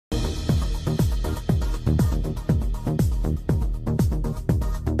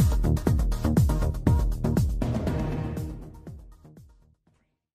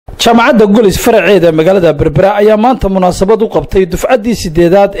Jaamacadda Glis Faraceeda magaalada Berbera ayaa maanta munaasabad u qabtay Dufcadii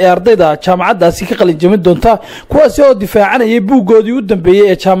 8aad ee ardayda jaamacaddaasi ka qalin jabin doonta kuwaas oo difaacanayay buugoodii u dambeeyay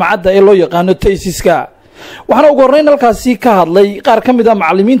ee jaamacadda ee loo yaqaan taysiska waxaana ugu horeyn halkaasi ka hadlay qaar ka mid ah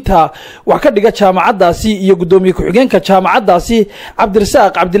macallimiinta wax ka dhiga jaamacaddaasi iyo gudoomiye ku-xigeenka jaamacaddaasi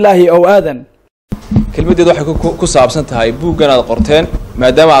Cabdirasaaq Cabdilaahi oo aadan kelmadeedu waxay ku saabsan tahay buugan aad qorteen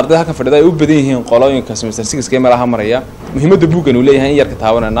maadaama ardayda halkan fadhida ay u badan yihiin qolooyinka semester 6 ee meelaha maraya muhiimadda buugan uu leeyahay in yar ka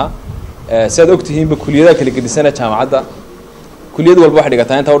taabanana saad ogtihiinba kuliyadaha kala gedisan jaamacadda kuliyad walba wax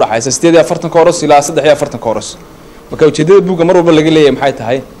dhigataa inta u dhaxaysa 48 kooros ilaa 43 kooros marka ujeedada buugan mar walba laga leeyahay maxay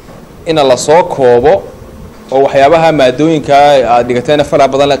tahay in la soo koobo oo waxyaabaha maadooyinka aad dhigateen fara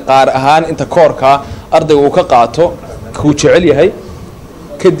badan qaar ahaan inta koorka ardaygu uu ka qaato ku jecel yahay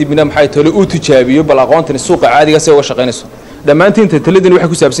kadibna maxay tole uu tijaabiyo bal aqoontan suuqa caadiga si uga shaqeynayso dhamaantiin taladin waxay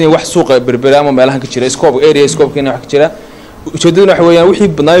ku saabsan yihiin wax suuqa Berbera ama meelahan ka jira scope area scope-kiina wax ka jira ujeedaduna waxa weeyaan wixii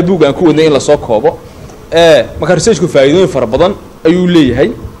badnaay buugan ku wadnay in la soo koobo marka research-ku faa'iidooyin fara badan ayuu leeyahay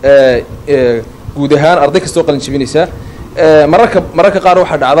guud ahaan arday kastoo qalin jabinaysa mararka qaar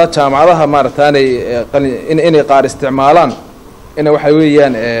waxa dhacda jaamacadaha maarataanay inay qaar isticmaalaan in waxa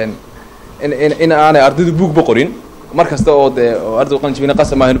weeyaan in aanay ardaydu buug boqorin markasta oo arday qalin jabin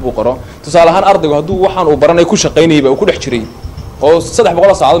qasam ah inuu qoro tusaale ahaan ardaygu haduu waxaan uu baranay ku shaqeynayba uu ku dhex jiray oo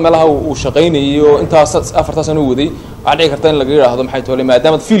 300 saacadood meelaha uu shaqeynayo intaas 4 sano waday waxa dhici karta in laga yiraahdo maxay toole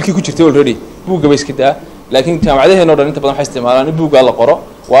maadaama fiilkii ku jirtay already buugga bay iska daa laakiin jaamacadaheena oo dhan inta badan waxay isticmaalaan in buugga la qoro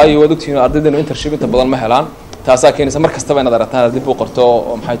waayo wad ogtiin ardaydeenu internship inta badan ma helaan taas ayaa keenaysa markasta inaad aragtaan arday buug qorto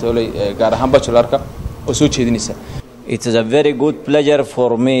oo maxay toole gaar ahaan bachelorka oo soo jeedinaysa. It is a very good pleasure for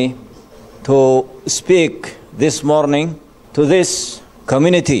me to speak this morning to this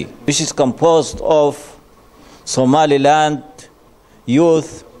community which is composed of Somaliland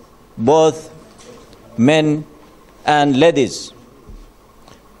youth, both men and ladies.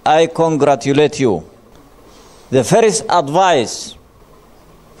 I congratulate you. The first advice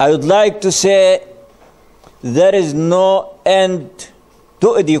I would like to say, there is no end to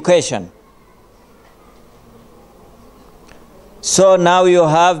education. So now you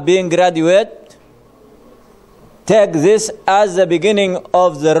have been graduate. Take this as the beginning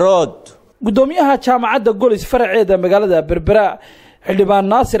of the road. gudoomiyaha jaamacadda Glis Faraceeda magaalada Berbera xildhibaan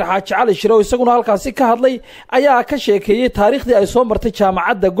Naasir Xaaji Cali Shiro isaguna halkaasi ka hadlay ayaa ka sheekeeyay taariikhdii ay soo martay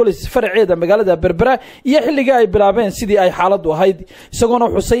jaamacadda Glis Faraceeda magaalada Berbera iyo xilligii ay bilaabeen sidii ay xaaladdu ahayd isaguna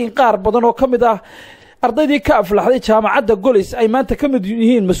xusay qaar badan oo kamid ah ardaydii ka aflaxday jaamacadda Glis ay maanta kamid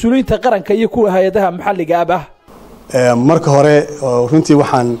yihiin mas'uuliyiinta qaranka iyo kuwa hay'adaha maxalliga ah marka hore runtii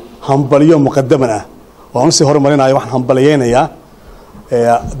waxaan hambaliyo muqaddaman ah waan si horumarinayo waxaan hambaliyeenayaa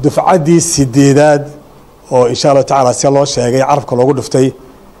dufcadii 8aad oo insha Allah taala si loo sheegay carabka loogu dhuftay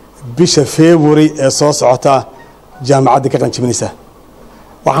bisha February ee soo socota jaamacadda ka qanjibinaysa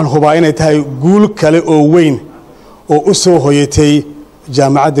waxaan hubaa inay tahay guul kale oo weyn oo u soo hoyatay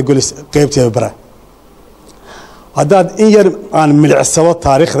jaamacadda Glis qaybteeda Berbera haddaad in yar aan milicsado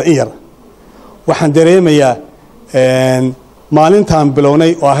taariikhda in yar waxaan dareemayaa maalintaan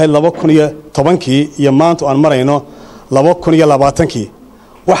bilownay oo ahayd 2010kii iyo maanta aan marayno 2020kii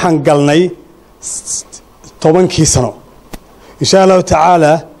waxaan galnay 10kii sano insha Allah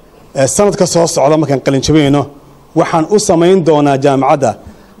taala sanadka soo socda markaan qalin jabinayno waxaan u sameyn doonaa jaamacadda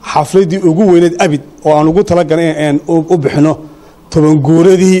xafladii ugu weyneed abid oo aan ugu talagalay in u bixino 10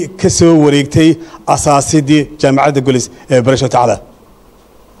 guuradii ka soo wareegtay asaasidii jaamacadda Glis ee Berbera taala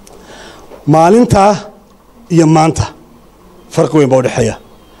maalinta iyo maanta farq weyn baa u dhaxeeya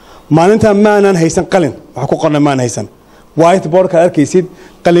maalinta maanan haysan qalin waxa ku qornay maan haysan white board ka arkaysid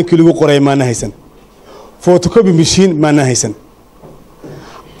qalinkii lagu qoray maan haysan photocopy machine maan haysan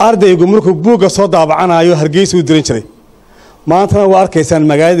ardaygu markuu buuga soo daabacanayo Hargeysa u dirin jiray maanta waa arkaysaan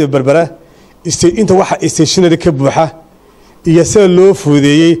magaalada Berbera inta waxa stationery ka buuxa iyo sida loo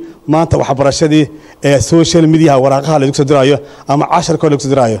fuudeeyay maanta waxbarashadii ee social media waraaqaha lagu soo diraayo ama casharka lagu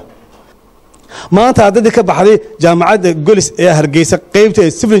soo diraayo maanta ardayda ka baxday jaamacadda Glis ee Hargeysa qaybta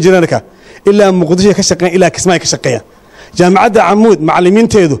civil engineerka ilaa Muqdisho ka shaqeeyay ilaa Kismaayo ka shaqeeyay jaamacadda Amuud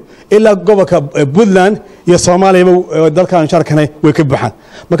macallimiinteedu ilaa gobolka Puntland iyo Soomaaliya dalkan sharkanay way ka buuxaan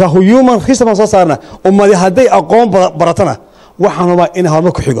marka human resource soo saarna ummadi haday aqoon baratana waxaan rabaa in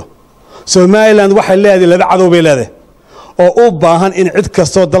horumar ku xigo Somaliland waxay leedahay laba cadow bay leedahay oo u baahan in cid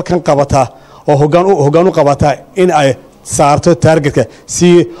kasto dalkan qabata oo hoggaan u qabata in ay saarto targetka si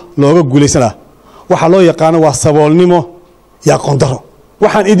looga guuleysana waxa loo yaqaan waa saboolnimo ya qondaro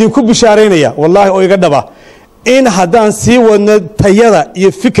waxaan idinku bishaareynaya wallahi oo iga dhaba in haddaan sii wadno tayada iyo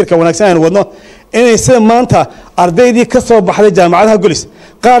fikirka wanaagsan aan wadno inay sida maanta ardaydii ka soo baxday jaamacadaha Glis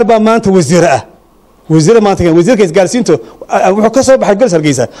qaar baa maanta wasiir ah wasiir maanta wasiirka isgaarsiinto wuxuu ka soo baxay Glis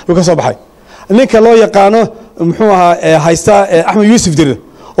Hargeysa wuxuu ka soo baxay ninka loo yaqaano muxuu ahaa haysta Axmed Yuusuf Dir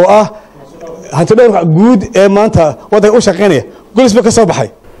oo ah hantidhowrka guud ee maanta waddanka u shaqeynaya Glis ba ka soo baxay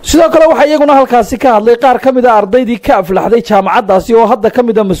sidoo kale waxa iyaguna halkaasi ka hadlay qaar ka mid ah ardaydii ka aflaxday jaamacadaasi oo hadda ka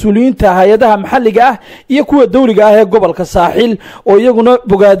mid ah mas'uuliyiinta hay'adaha maxalliga ah iyo kuwa dawliga ah ee gobolka Saaxil oo iyaguna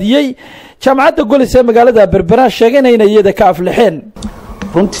bogaadiyay jaamacadda Glis ee magaalada Berbera sheegeen inay iyada ka aflaxeen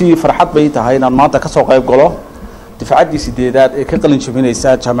runtii farxad bay tahay inaan maanta ka soo qayb galo difaacaddii sideedaad ee ka qalin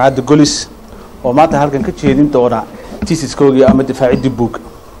jabinaysa jaamacadda Glis oo maanta halkan ka jeedin doona thesis-koodii ama difaacidii buug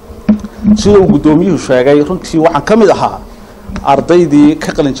sida uu gudoomiyuhu sheegay runtii waxaan ka mid ahaa ardaydii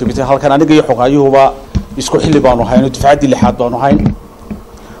ka qalin jabisay halkan aniga iyo xogaayuhuba isku xilli baanu hayno difaacaddii lixaad baanu hayn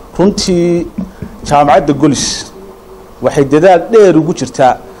runtii jaamacadda Glis waxay dadaal dheer ugu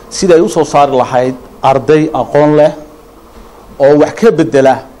jirtaa sida ay u soo saari lahayd arday aqoon leh oo wax ka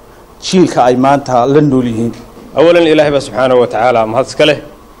bedela jiilka ay maanta la nool yihiin awalan ilaahay baa subxaanahu wa tacaala mahad iska leh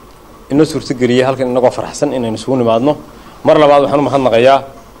inoo suurtageliyay halkan inagoo faraxsan inaynu isugu nimaadno mar labaad waxaan u mahadnaqayaa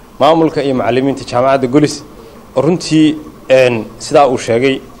maamulka iyo macallimiinta jaamacadda Glis oo runtii sidaa uu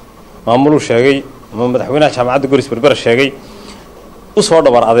sheegay maamulu sheegay ama madaxweynaha jaamacadda Glis Berbera sheegay u soo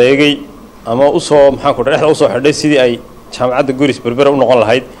dhabar adeegay ama u soo maxaan ku dhaxda u soo xidhay sidii ay jaamacadda Glis Berbera u noqon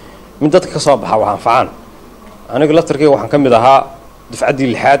lahayd mid dadka ka soo baxa waxaan facaan aniga laftarkayga waxaan ka mid ahaa dufcaddii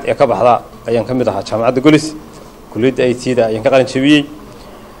lixaad ee ka baxda ayaan ka mid ahaa jaamacadda Glis kulliyadda IT-da ayaan ka qalin jabiyey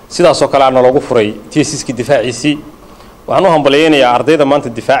sidaasoo kale aan loogu furay thesis-kii difaaciisii waxaan u hambaleynayaa ardayda maanta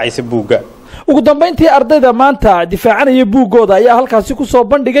difaacaysa buugga ugu dambeyntii ardayda maanta difaacanaya buuggooda ayaa halkaasi ku soo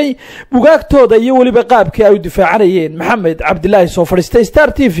bandhigay bugaagtooda iyo weliba qaabkii ay u difaacanayeen maxamed cabdilaahi soo fadhiistay Star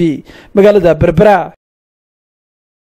TV magaalada Berbera